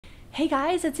Hey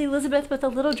guys, it's Elizabeth with A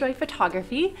Little Joy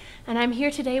Photography, and I'm here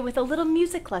today with a little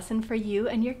music lesson for you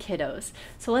and your kiddos.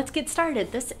 So let's get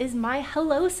started. This is my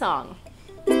hello song.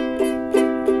 Hello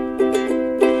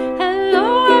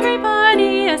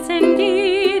everybody, yes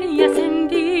indeed, yes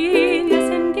indeed,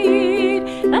 yes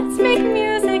indeed. Let's make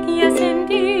music, yes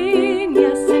indeed,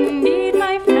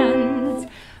 my friends.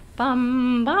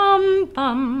 Bum bum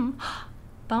bum,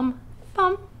 bum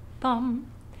bum bum,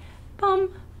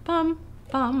 bum bum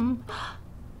bum,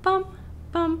 bum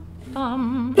bum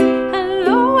bum.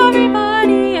 Hello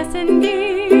everybody, yes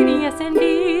indeed, yes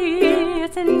indeed,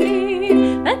 yes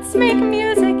indeed. Let's make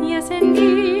music, yes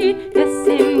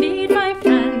indeed, my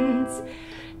friends.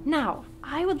 Now,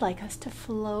 I would like us to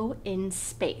flow in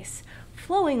space.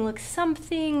 Flowing looks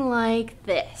something like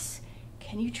this.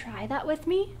 Can you try that with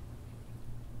me?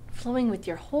 Flowing with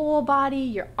your whole body,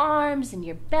 your arms and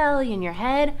your belly and your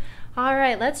head. All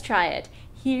right, let's try it.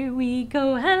 Here we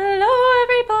go. Hello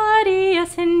everybody,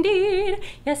 yes indeed,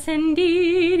 yes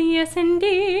indeed, yes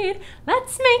indeed.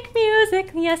 Let's make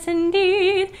music, yes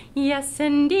indeed,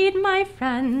 my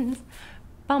friends.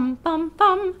 Bum bum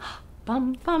bum,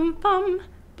 bum bum bum,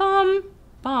 bum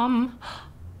bum,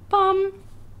 bum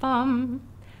bum,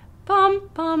 bum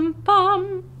bum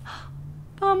bum,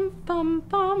 bum bum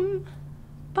bum,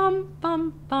 bum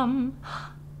bum bum,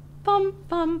 bum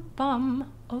bum bum.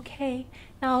 Okay,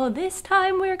 now this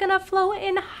time we're gonna flow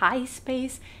in high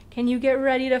space. Can you get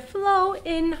ready to flow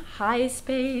in high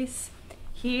space?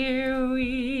 Here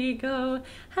we go.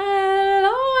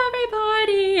 Hello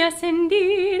everybody, yes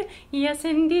indeed, yes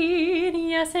indeed,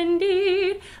 yes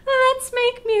indeed. Let's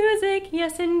make music,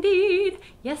 yes indeed,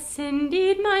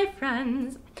 my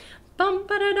friends. Bum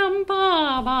ba da dum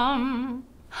ba bum,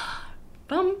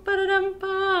 bum ba da dum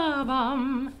ba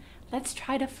bum. Let's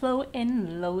try to flow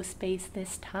in low space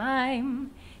this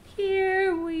time.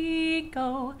 Here we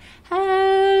go.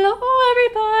 Hello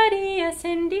everybody, yes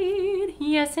indeed,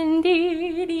 yes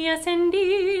indeed, yes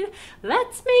indeed.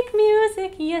 Let's make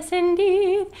music, yes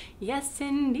indeed,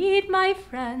 my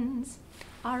friends.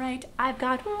 All right, I've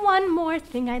got one more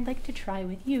thing I'd like to try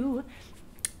with you.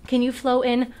 Can you flow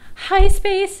in high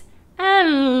space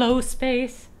and low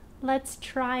space? Let's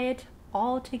try it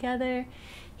all together.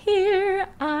 Here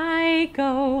I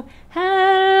go.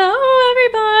 Hello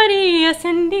everybody, yes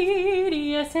indeed,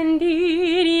 yes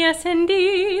indeed, yes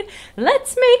indeed.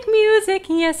 Let's make music,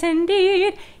 yes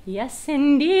indeed,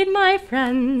 my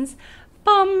friends.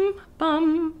 Bum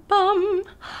bum bum,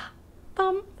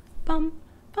 bum bum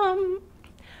bum,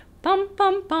 bum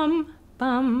bum bum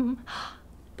bum,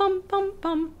 bum bum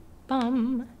bum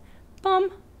bum,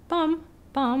 bum bum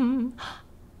bum,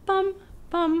 bum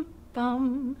bum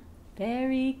bum.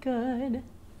 Very good.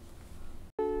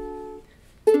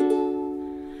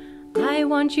 I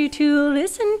want you to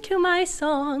listen to my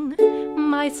song.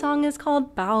 My song is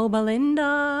called Bow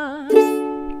Belinda.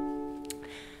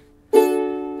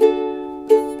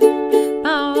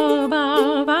 Bow,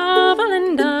 bow, bow,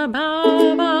 Belinda.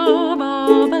 Bow, bow,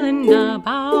 bow, Belinda.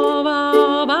 Bow,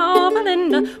 bow, bow,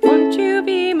 Belinda. Won't you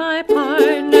be my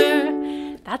partner?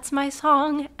 That's my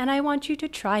song, and I want you to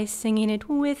try singing it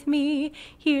with me.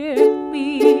 Here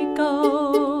we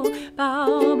go.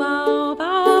 Bow, bow,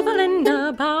 bow,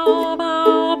 Belinda. Bow,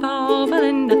 bow, bow,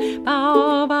 Belinda.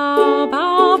 Bow, bow,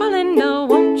 bow, Belinda.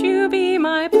 Won't you be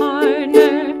my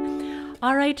partner?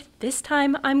 All right, this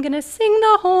time I'm gonna sing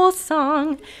the whole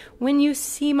song. When you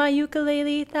see my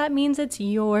ukulele, that means it's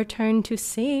your turn to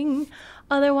sing.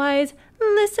 Otherwise,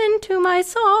 listen to my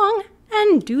song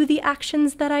and do the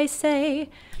actions that I say.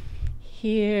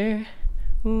 Here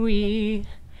we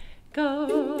go.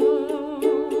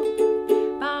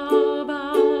 Bow,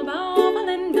 bow, bow,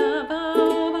 Belinda.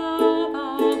 Bow, bow,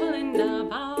 bow, Belinda.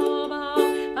 Bow, bow,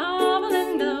 bow,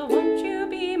 Belinda. Won't you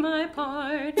be my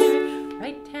partner?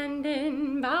 Right hand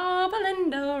in, bow,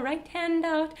 Belinda. Right hand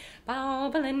out,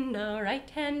 bow, Belinda. Right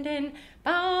hand in,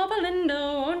 bow,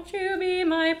 Belinda. Won't you be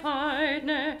my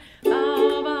partner?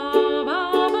 Bow, bow,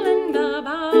 bow, Belinda.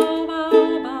 Bow,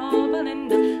 bow, bow,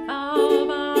 Belinda. Bow,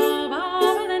 bow,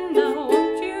 bow, Belinda.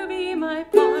 Won't you be my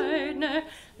partner?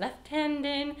 Left hand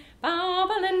in, bow,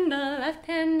 Belinda. Left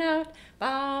hand out,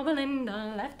 bow,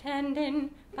 Belinda. Left hand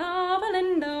in, bow,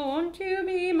 Belinda. Won't you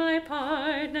be my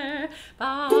partner?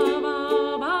 Bow,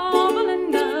 bow, bow,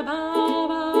 Belinda. Bow,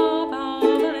 bow, bow,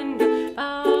 Belinda.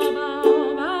 Bow,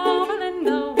 bow, bow,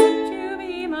 Belinda. Won't you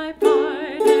be my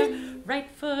partner? Right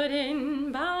foot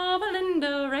in, bow,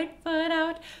 Belinda. Right foot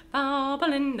out, bow,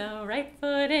 Belinda. Right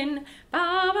foot in,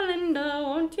 bow, Belinda.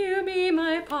 Won't you be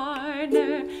my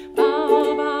partner?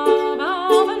 Bow, bow,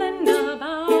 bow, Belinda.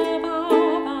 Bow, bow,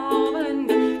 bow,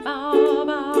 Belinda. Bow,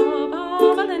 bow,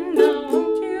 bow, Belinda.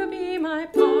 Won't you be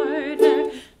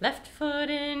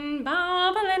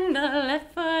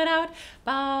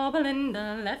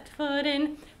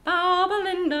in. Bow,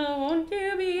 Belinda, won't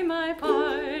you be my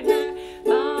partner?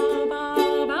 Bow,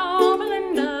 bow, bow,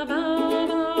 Belinda, bow,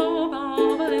 bow,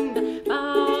 bow, Belinda,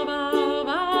 bow, bow,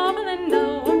 bow,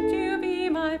 Belinda, won't you be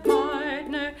my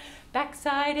partner?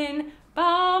 Backside in,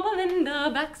 bow, Belinda,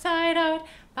 backside out,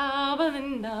 bow,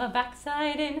 Belinda,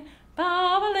 backside in,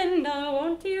 bow, Belinda,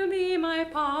 won't you be my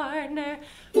partner?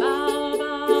 Bow,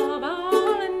 bow, bow,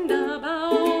 Belinda,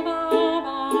 bow, bow,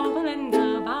 bow,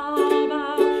 Belinda, bow,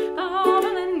 bow, bow,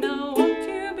 Belinda, won't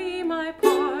you be my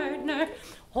partner?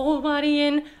 Whole body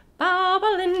in, bow,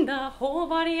 Belinda, whole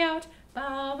body out,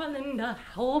 bow, Belinda,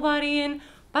 whole body in,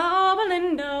 bow,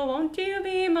 Belinda, won't you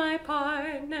be my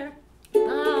partner?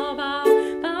 Bow, bow,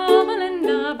 bow,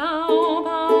 Belinda, bow,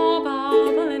 bow,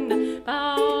 bow, Belinda,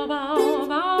 bow, bow,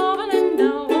 bow,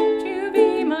 Belinda, won't you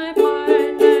be my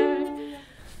partner?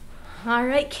 All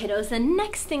right, kiddos, the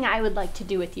next thing I would like to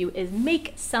do with you is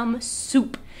make some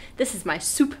soup. This is my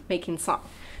soup making song.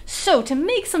 So to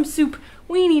make some soup,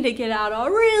 we need to get out a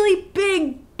really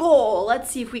big bowl.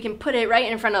 Let's see if we can put it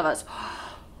right in front of us.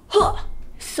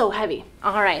 So heavy.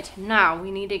 All right, now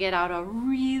we need to get out a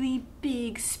really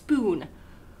big spoon.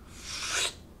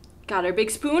 Got our big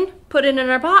spoon, put it in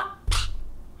our pot.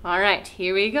 All right,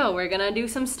 here we go. We're gonna do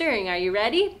some stirring. Are you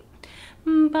ready?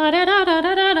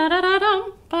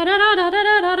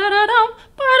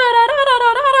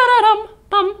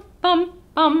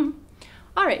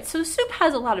 All right, so soup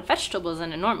has a lot of vegetables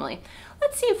in it normally.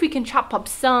 Let's see if we can chop up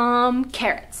some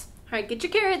carrots. All right, get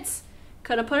your carrots.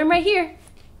 Gonna put them right here.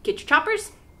 Get your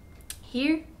choppers.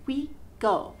 Here we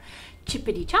go.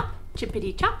 Chippity chop,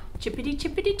 chippity chop, chippity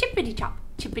chippity chippity chop,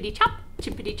 chippity chop,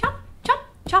 chippity chop, chop,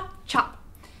 chop, chop.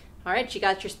 All right, you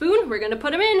got your spoon. We're gonna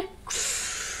put them in.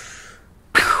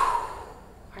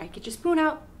 All right, get your spoon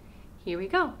out. Here we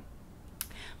go.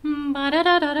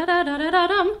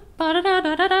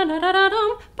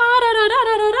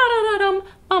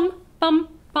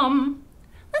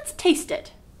 Let's taste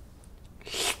it.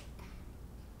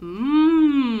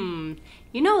 You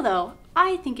know though,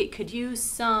 I think it could use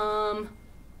some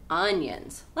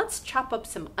onions. Let's chop up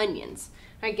some onions.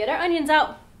 All right, get our onions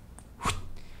out.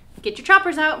 Get your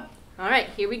choppers out. All right,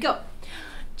 here we go.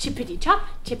 Chippity chop,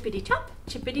 chippity chop,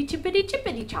 chippity chippity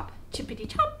chippity chop, chippity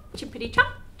chop, chippity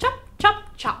chop, chop,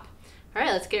 chop, chop. All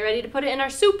right, let's get ready to put it in our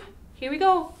soup. Here we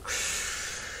go.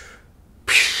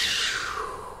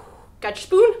 Got your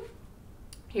spoon?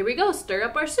 Here we go, stir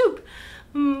up our soup.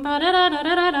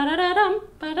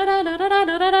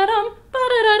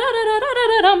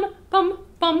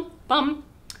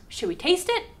 Should we taste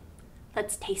it?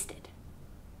 Let's taste it.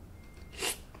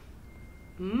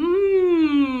 All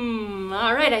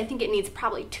right, I think it needs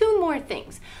probably 2 more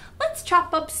things. Let's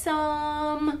chop up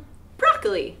some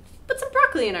broccoli. Put some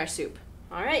broccoli in our soup.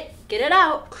 All right, get it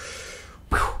out.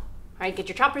 All right, get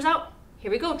your choppers out. Here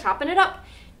we go, chopping it up.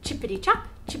 Chippity chop,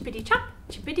 chippity chop,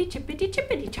 chippity chippity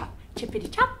chippity chop,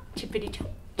 chippity chop, chippity chop,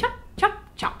 chop, chop,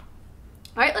 chop.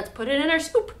 All right, let's put it in our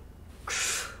soup.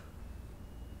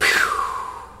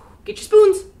 Get your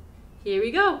spoons. Here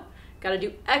we go. Gotta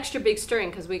do extra big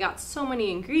stirring because we got so many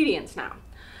ingredients now.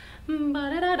 All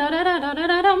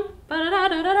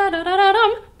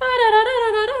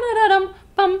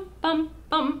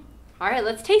right,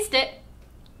 let's taste it.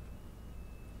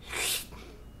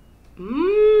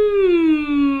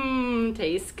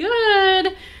 Tastes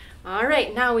good. All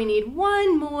right, now we need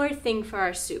one more thing for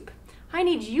our soup. I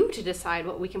need you to decide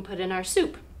what we can put in our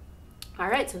soup. All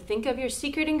right, so think of your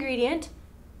secret ingredient.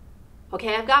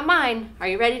 Okay, I've got mine. Are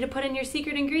you ready to put in your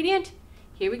secret ingredient?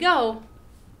 Here we go.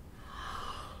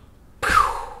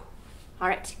 All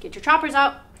right, get your choppers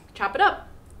out. Chop it up.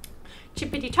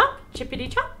 Chippity chop,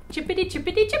 chippity chop, chippity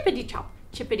chippity chippity chop,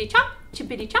 chippity chop,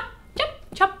 chippity chop, chop,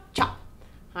 chop, chop.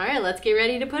 All right, let's get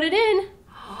ready to put it in.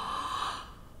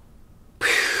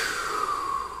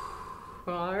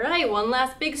 All right, one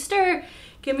last big stir.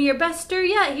 Give me your best stir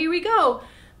yet. Here we go.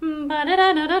 All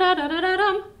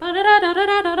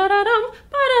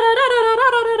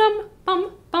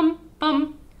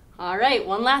right,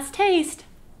 one last taste.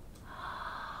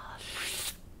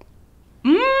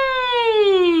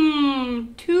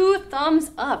 2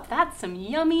 thumbs up. That's some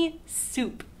yummy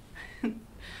soup.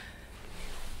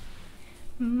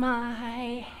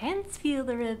 My hands feel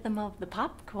the rhythm of the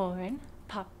popcorn.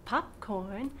 Pop,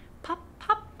 popcorn, pop,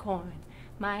 popcorn.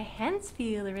 My hands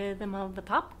feel the rhythm of the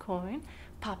popcorn.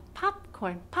 Pop,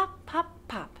 popcorn, pop, pop,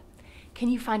 pop. Can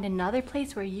you find another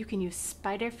place where you can use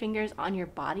spider fingers on your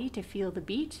body to feel the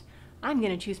beat? I'm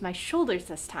gonna choose my shoulders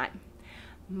this time.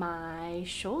 My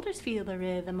shoulders feel the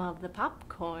rhythm of the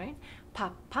popcorn.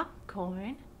 Pop,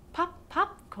 popcorn, pop,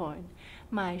 popcorn.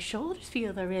 My shoulders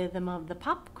feel the rhythm of the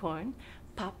popcorn.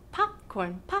 pop,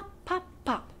 popcorn, pop, pop,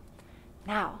 pop.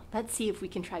 Now, let's see if we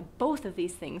can try both of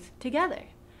these things together.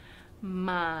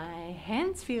 My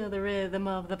hands feel the rhythm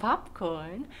of the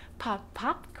popcorn, pop,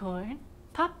 popcorn,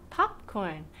 pop,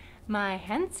 popcorn. My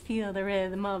hands feel the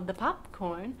rhythm of the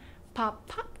popcorn, pop,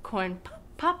 popcorn, pop,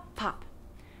 pop, pop.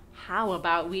 How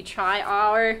about we try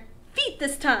our feet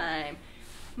this time?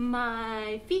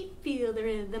 My feet feel the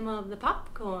rhythm of the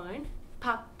popcorn,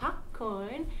 pop,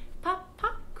 popcorn, pop,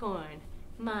 popcorn.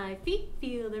 My feet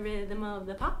feel the rhythm of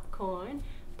the popcorn,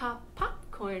 pop,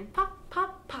 popcorn, pop,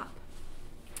 pop, pop.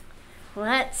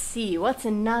 Let's see, what's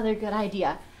another good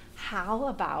idea? How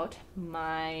about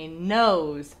my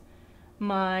nose?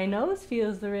 My nose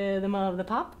feels the rhythm of the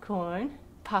popcorn,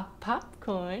 pop,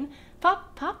 popcorn,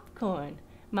 pop, popcorn.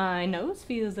 My nose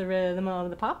feels the rhythm of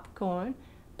the popcorn,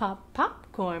 pop,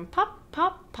 popcorn, pop,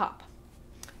 pop, pop.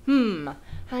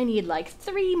 I need like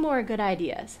 3 more good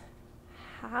ideas.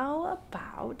 How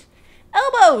about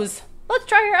elbows? Let's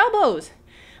try your elbows.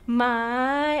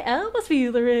 My elbows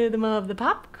feel the rhythm of the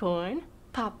popcorn,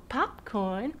 pop,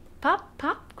 popcorn, pop,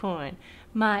 popcorn.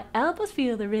 My elbows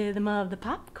feel the rhythm of the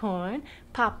popcorn,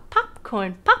 pop,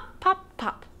 popcorn, pop, pop,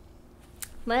 pop.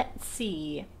 Let's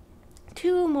see.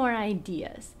 2 more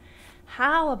ideas.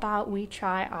 How about we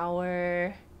try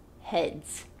our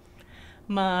heads?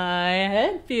 My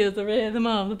head feels the rhythm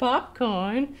of the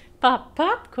popcorn, pop,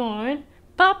 popcorn,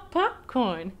 pop,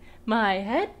 popcorn. My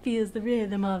head feels the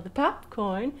rhythm of the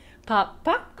popcorn, pop,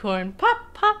 popcorn,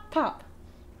 pop, pop, pop.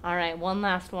 All right, one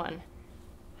last one.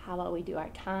 How about we do our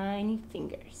tiny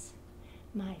fingers?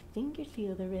 My fingers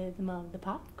feel the rhythm of the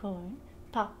popcorn,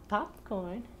 pop,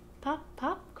 popcorn, pop,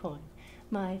 popcorn.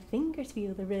 My fingers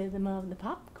feel the rhythm of the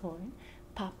popcorn,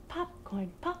 pop,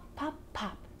 popcorn, pop, pop,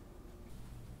 pop.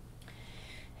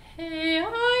 Hey, na,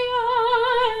 na,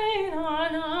 hey, na,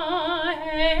 na,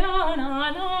 hey, hey,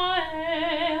 na,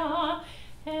 hey, na,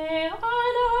 hey, na,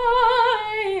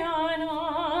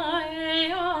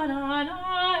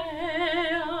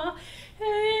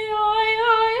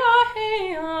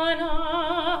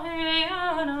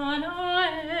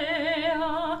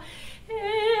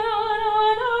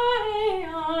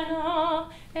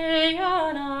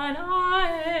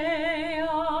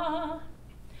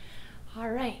 all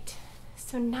right.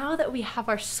 So now that we have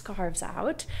our scarves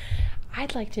out,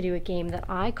 I'd like to do a game that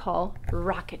I call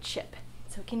Rocket Ship.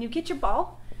 So can you get your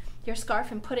ball, your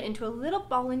scarf, and put it into a little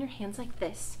ball in your hands like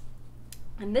this?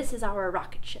 And this is our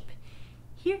rocket ship.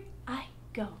 Here I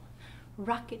go.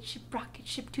 Rocket ship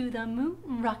to the moon.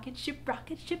 Rocket ship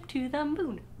to the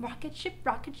moon. Rocket ship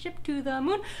to the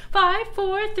moon. 5,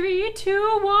 4, 3,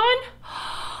 2, 1.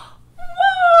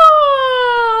 Whoa!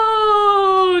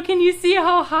 Can you see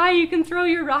how high you can throw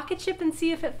your rocket ship and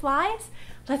see if it flies?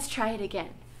 Let's try it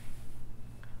again.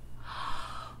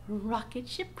 Rocket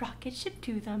ship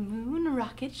to the moon.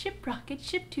 Rocket ship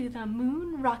to the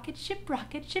moon. Rocket ship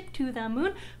to the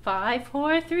moon. 5,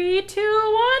 4, 3, 2,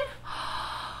 1.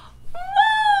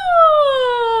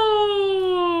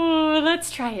 Whoa!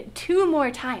 Let's try it 2 more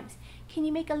times. Can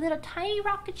you make a little tiny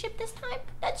rocket ship this time?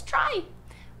 Let's try.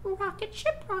 Rocket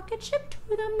ship to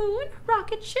the moon.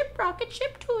 Rocket ship to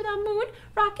the moon.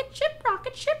 Rocket ship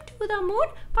to the moon.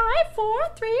 5, 4,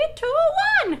 3, 2,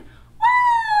 1.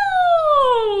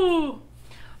 Woo! All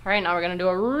right, now we're gonna do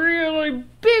a really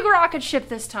big rocket ship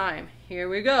this time. Here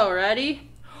we go,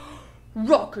 ready?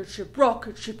 Rocket ship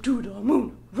to the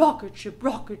moon. Rocket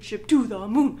ship to the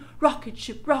moon. Rocket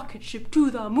ship to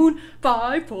the moon.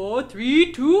 5, 4,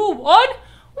 3, 2, 1.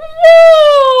 Woo!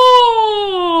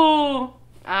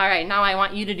 All right, now I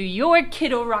want you to do your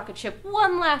kiddo rocket ship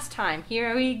one last time.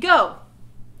 Here we go.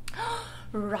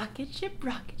 Rocket ship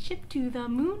to the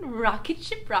moon. Rocket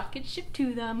ship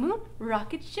to the moon.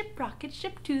 Rocket ship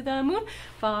to the moon.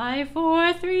 5,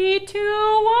 4, 3, 2,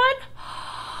 1.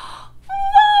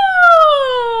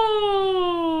 Whoa!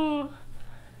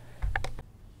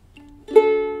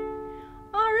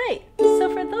 All right, so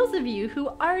for those of you who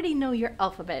already know your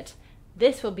alphabet,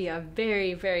 this will be a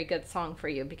very, very good song for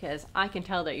you because I can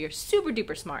tell that you're super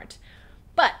duper smart.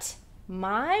 But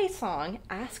my song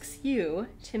asks you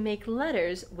to make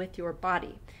letters with your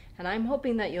body. And I'm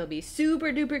hoping that you'll be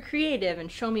super duper creative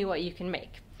and show me what you can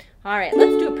make. All right,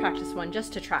 let's do a practice one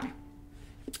just to try.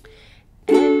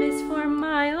 M is for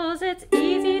miles, it's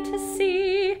easy to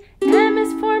see. M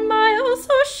is for miles,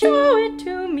 so show it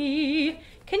to me.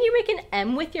 Can you make an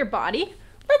M with your body?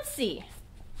 Let's see.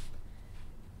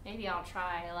 Maybe I'll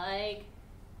try like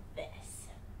this.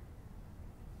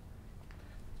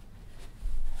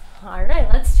 All right,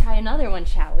 let's try another one,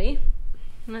 shall we?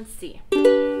 Let's see.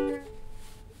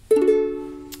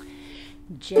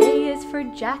 J is for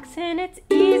Jackson, it's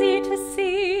easy to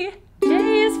see. J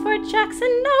for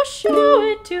Jackson, now show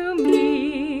it to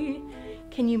me.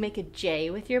 Can you make a J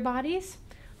with your bodies?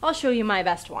 I'll show you my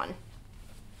best one.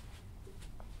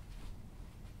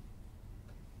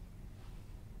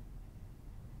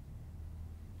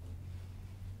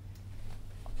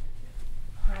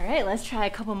 All right, let's try a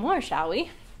couple more, shall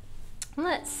we?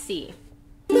 Let's see.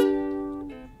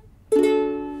 L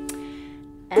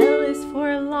is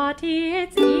for Lottie,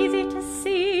 it's easy to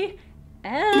see.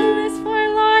 L is for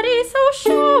Lottie, so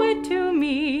show it to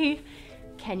me.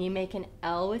 Can you make an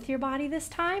L with your body this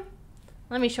time?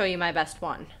 Let me show you my best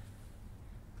one.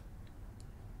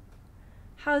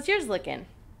 How's yours looking?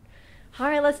 All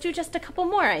right, let's do just a couple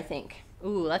more, I think.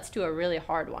 Ooh, let's do a really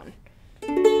hard one.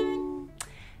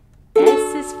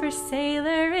 S is for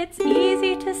sailor, it's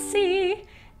easy to see.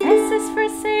 S is for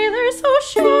sailor, so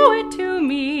show it to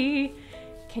me.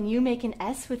 Can you make an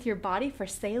S with your body for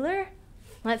sailor?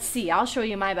 Let's see, I'll show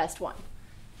you my best one.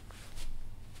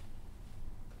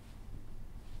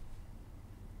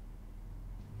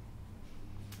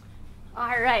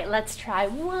 All right, let's try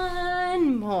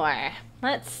one more.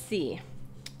 Let's see.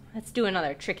 Let's do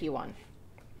another tricky one.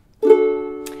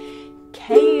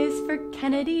 K is for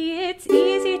Kennedy, it's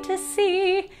easy to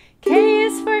see. K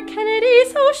is for Kennedy,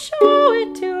 so show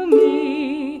it to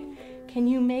me. Can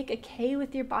you make a K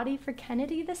with your body for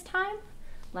Kennedy this time?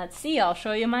 Let's see, I'll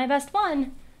show you my best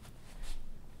one.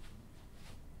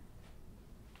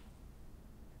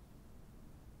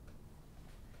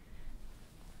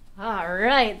 All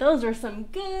right, those were some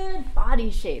good body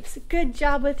shapes. Good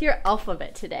job with your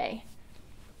alphabet today.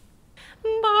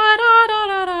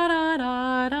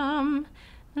 Ba-da-da-da-da-da-dum.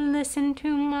 Listen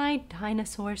to my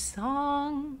dinosaur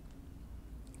song.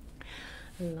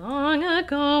 Long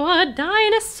ago a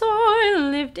dinosaur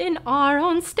lived in our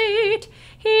own state.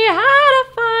 He had a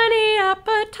funny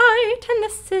appetite, and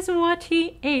this is what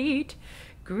he ate.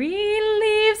 Green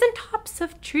leaves and tops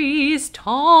of trees,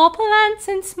 tall plants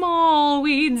and small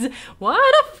weeds.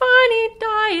 What a funny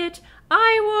diet,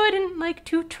 I wouldn't like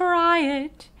to try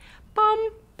it.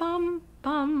 Bum, bum,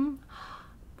 bum,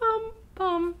 bum,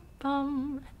 bum,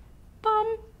 bum,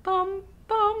 bum, bum, bum,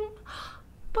 bum,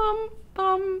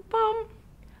 bum, bum, bum,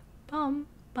 bum,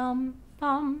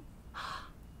 bum,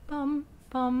 bum,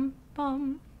 bum,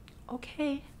 bum.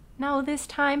 Okay, now this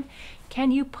time,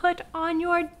 can you put on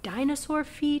your dinosaur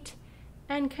feet?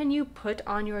 And can you put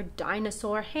on your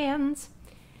dinosaur hands?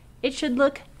 It should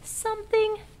look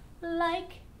something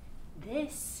like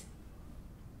this.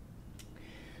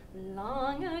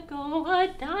 Long ago a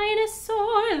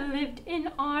dinosaur lived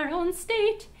in our own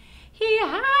state. He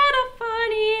had a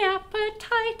funny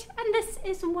appetite, and this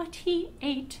is what he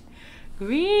ate.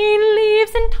 Green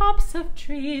leaves and tops of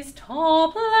trees,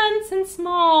 tall plants and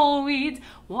small weeds.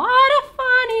 What a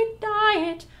funny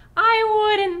diet, I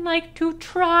wouldn't like to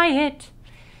try it.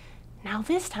 Now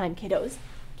this time, kiddos,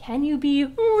 can you be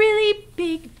really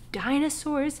big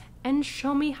dinosaurs and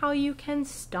show me how you can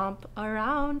stomp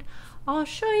around? I'll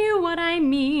show you what I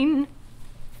mean.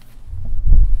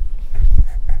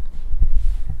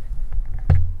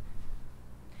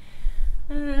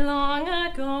 Long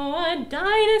ago a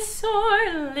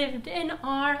dinosaur lived in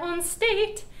our own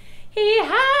state. He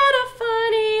had a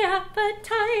funny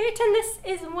appetite, and this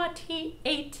is what he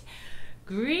ate.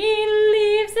 Green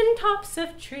leaves and tops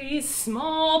of trees,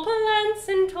 small plants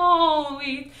and tall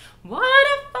weeds. What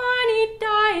a funny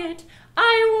diet,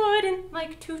 I wouldn't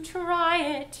like to try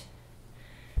it.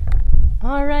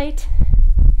 All right,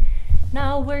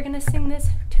 now we're gonna sing this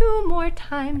 2 more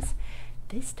times.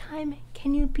 This time,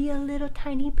 can you be a little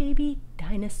tiny baby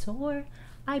dinosaur?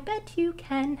 I bet you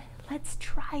can. Let's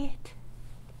try it.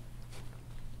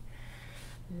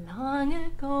 Long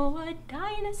ago a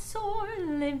dinosaur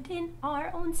lived in our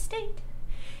own state.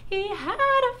 He had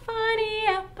a funny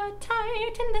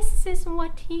appetite, and this is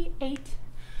what he ate.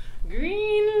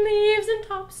 Green leaves and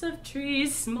tops of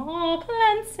trees, small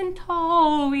plants and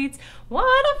tall weeds.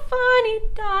 What a funny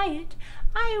diet,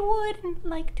 I wouldn't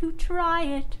like to try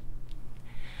it.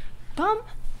 Bum,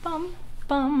 bum,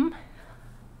 bum,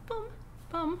 bum,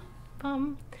 bum,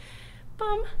 bum,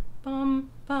 bum, bum,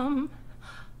 bum,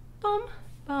 bum,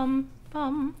 bum,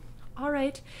 bum. All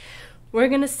right, we're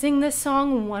gonna sing this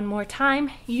song 1 more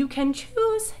time. You can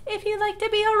choose if you'd like to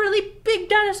be a really big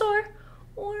dinosaur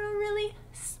or a really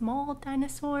small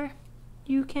dinosaur.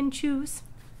 You can choose.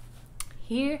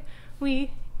 Here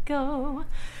we go.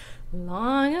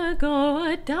 Long ago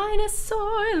a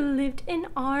dinosaur lived in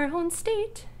our own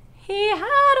state. He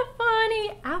had a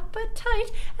funny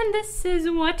appetite, and this is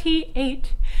what he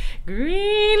ate.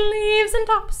 Green leaves and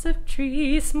tops of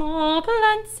trees, small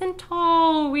plants and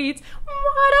tall weeds.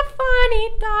 What a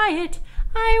funny diet,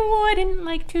 I wouldn't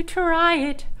like to try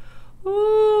it. Ooh.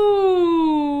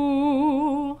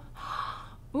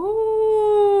 Ooh.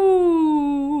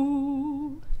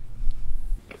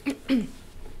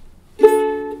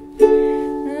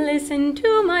 Listen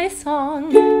to my song.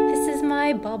 This is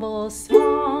my bubble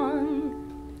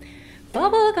song.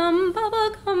 Bubblegum,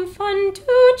 bubblegum, fun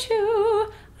to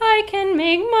chew. I can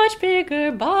make much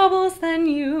bigger bubbles than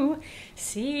you.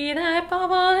 See that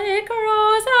bubble, it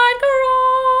grows and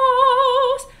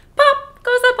grows. Pop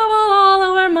goes the bubble all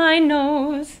over my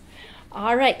nose.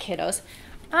 All right, kiddos.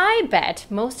 I bet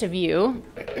that most of you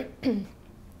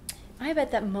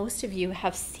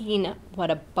have seen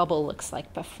what a bubble looks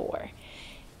like before.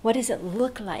 What does it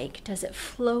look like? Does it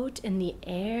float in the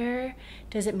air?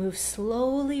 Does it move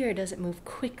slowly or does it move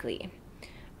quickly?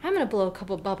 I'm going to blow a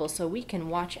couple bubbles so we can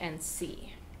watch and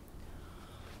see.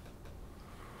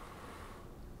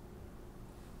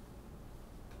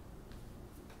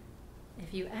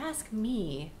 If you ask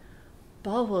me,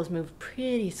 bubbles move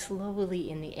pretty slowly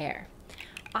in the air.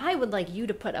 I would like you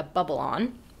to put a bubble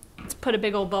on. Let's put a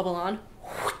big old bubble on.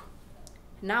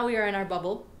 Now we are in our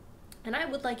bubble. And I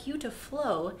would like you to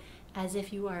flow as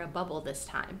if you are a bubble this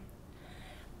time.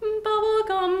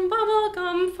 Bubblegum,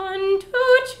 bubblegum, fun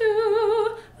to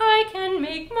chew. I can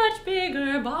make much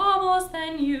bigger bubbles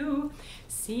than you.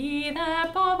 See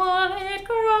that bubble, it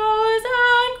grows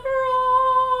and grows.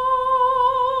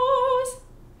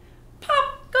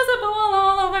 Pop goes a bubble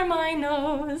all over my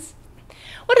nose.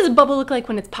 What does a bubble look like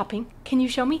when it's popping? Can you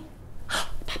show me? Pop.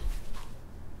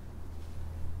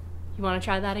 You want to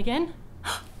try that again?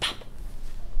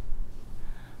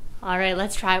 All right,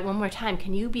 let's try it one more time.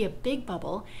 Can you be a big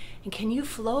bubble? And can you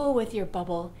flow with your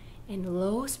bubble in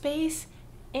low space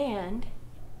and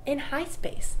in high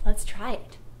space? Let's try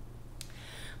it.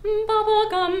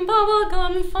 Bubblegum,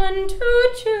 bubblegum, fun to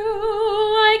chew.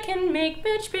 I can make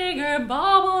much bigger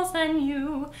bubbles than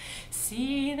you.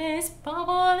 See this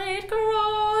bubble, it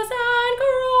grows and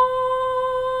grows.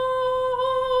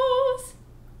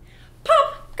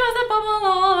 Pop goes a bubble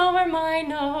all over my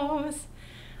nose.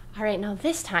 All right, now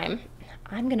this time,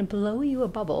 I'm gonna blow you a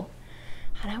bubble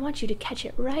and I want you to catch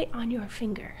it right on your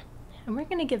finger. And we're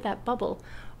gonna give that bubble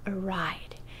a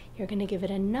ride. You're gonna give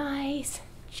it a nice,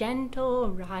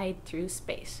 gentle ride through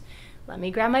space. Let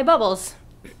me grab my bubbles.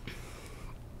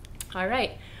 All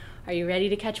right, are you ready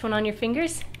to catch one on your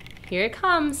fingers? Here it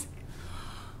comes.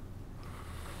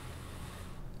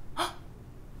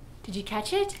 Did you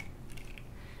catch it?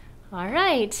 All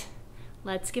right,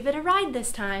 let's give it a ride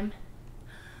this time.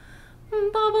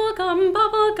 Bubblegum,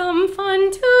 bubblegum,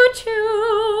 fun to chew.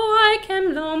 I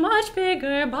can blow much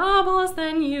bigger bubbles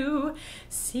than you.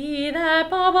 See that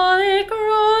bubble, it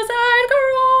grows and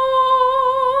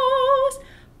grows.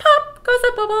 Pop goes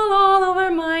the bubble all over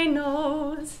my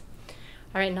nose.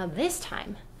 All right, now this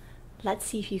time, let's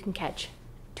see if you can catch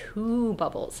 2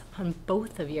 bubbles on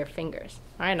both of your fingers.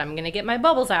 All right, I'm gonna get my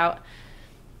bubbles out.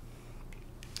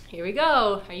 Here we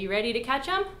go. Are you ready to catch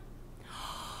them?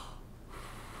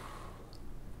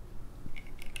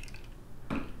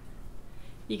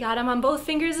 You got them on both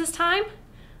fingers this time?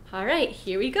 All right,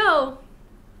 here we go.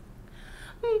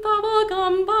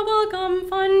 Bubblegum, bubblegum,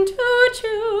 fun to chew.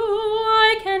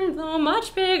 I can blow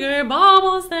much bigger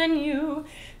bubbles than you.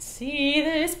 See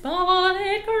this bubble,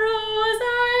 it grows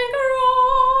and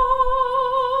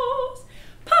grows.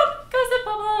 Pop goes the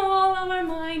bubble all over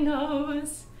my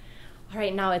nose. All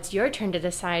right, now it's your turn to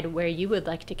decide where you would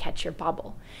like to catch your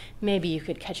bubble. Maybe you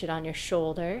could catch it on your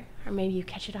shoulder, or maybe you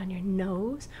catch it on your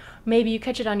nose, maybe you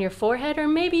catch it on your forehead, or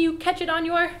maybe you catch it on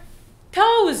your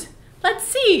toes. Let's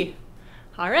see.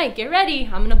 All right, get ready.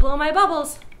 I'm gonna blow my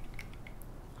bubbles.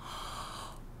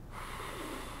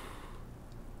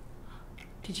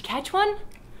 Did you catch one?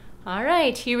 All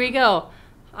right, here we go.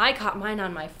 I caught mine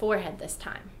on my forehead this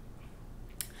time.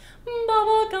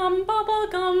 Bubblegum,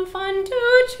 bubblegum, fun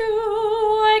to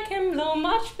chew. I can blow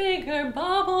much bigger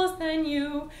bubbles than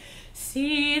you.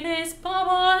 See this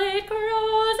bubble, it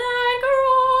grows and grows.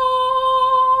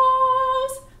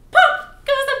 Pop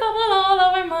goes the bubble all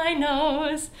over my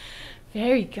nose.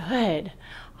 Very good.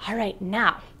 All right,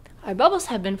 now, our bubbles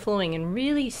have been flowing in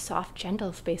really soft,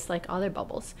 gentle space like other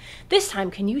bubbles. This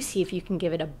time, can you see if you can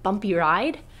give it a bumpy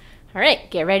ride? All right,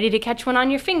 get ready to catch one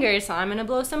on your fingers. I'm gonna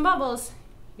blow some bubbles.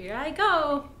 Here I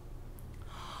go.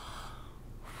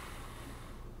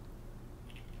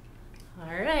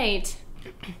 All right.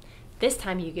 This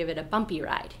time you give it a bumpy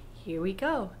ride. Here we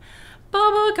go.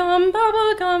 Bubblegum,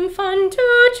 bubblegum, fun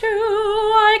to chew.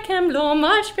 I can blow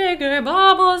much bigger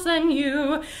bubbles than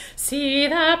you. See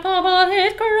that bubble,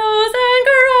 it grows and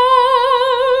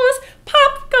grows.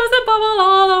 Pop goes the bubble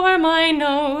all over my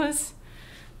nose.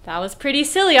 That was pretty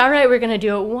silly. All right, we're gonna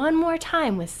do it one more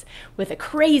time with a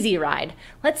crazy ride.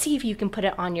 Let's see if you can put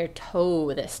it on your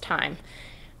toe this time.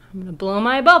 I'm gonna blow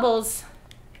my bubbles.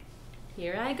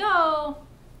 Here I go.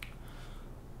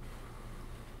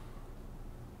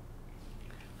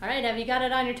 All right, have you got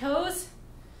it on your toes?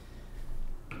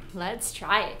 Let's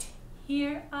try it.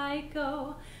 Here I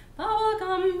go.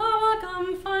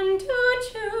 Bubblegum, fun to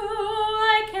chew.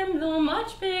 I can blow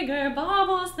much bigger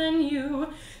bubbles than you.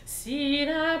 See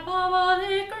that bubble,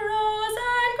 it grows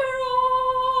and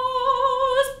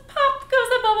grows. Pop goes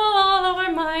the bubble all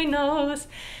over my nose.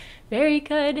 Very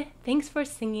good. Thanks for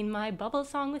singing my bubble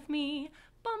song with me.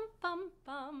 Bum, bum,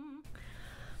 bum.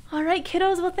 All right,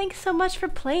 kiddos, well, thanks so much for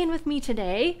playing with me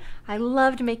today. I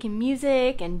loved making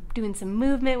music and doing some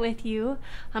movement with you.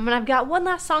 And I've got one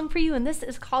last song for you, and this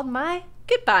is called my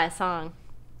goodbye song.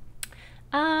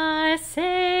 I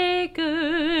say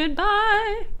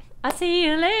goodbye. I see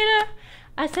you later.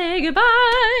 I say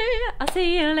goodbye. I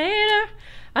see you later.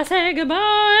 I say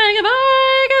goodbye,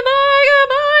 goodbye, goodbye,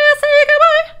 goodbye. I say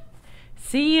goodbye.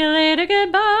 See you later,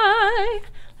 goodbye.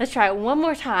 Let's try it one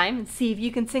more time and see if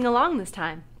you can sing along this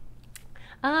time.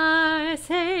 I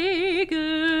say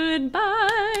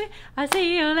goodbye, I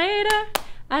see you later,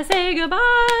 I say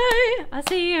goodbye, I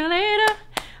see you later,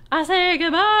 I say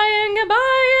goodbye and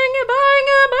goodbye and goodbye and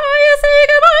goodbye, I say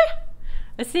goodbye,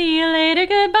 I see you later,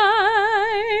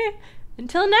 goodbye.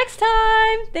 Until next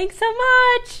time, thanks so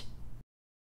much.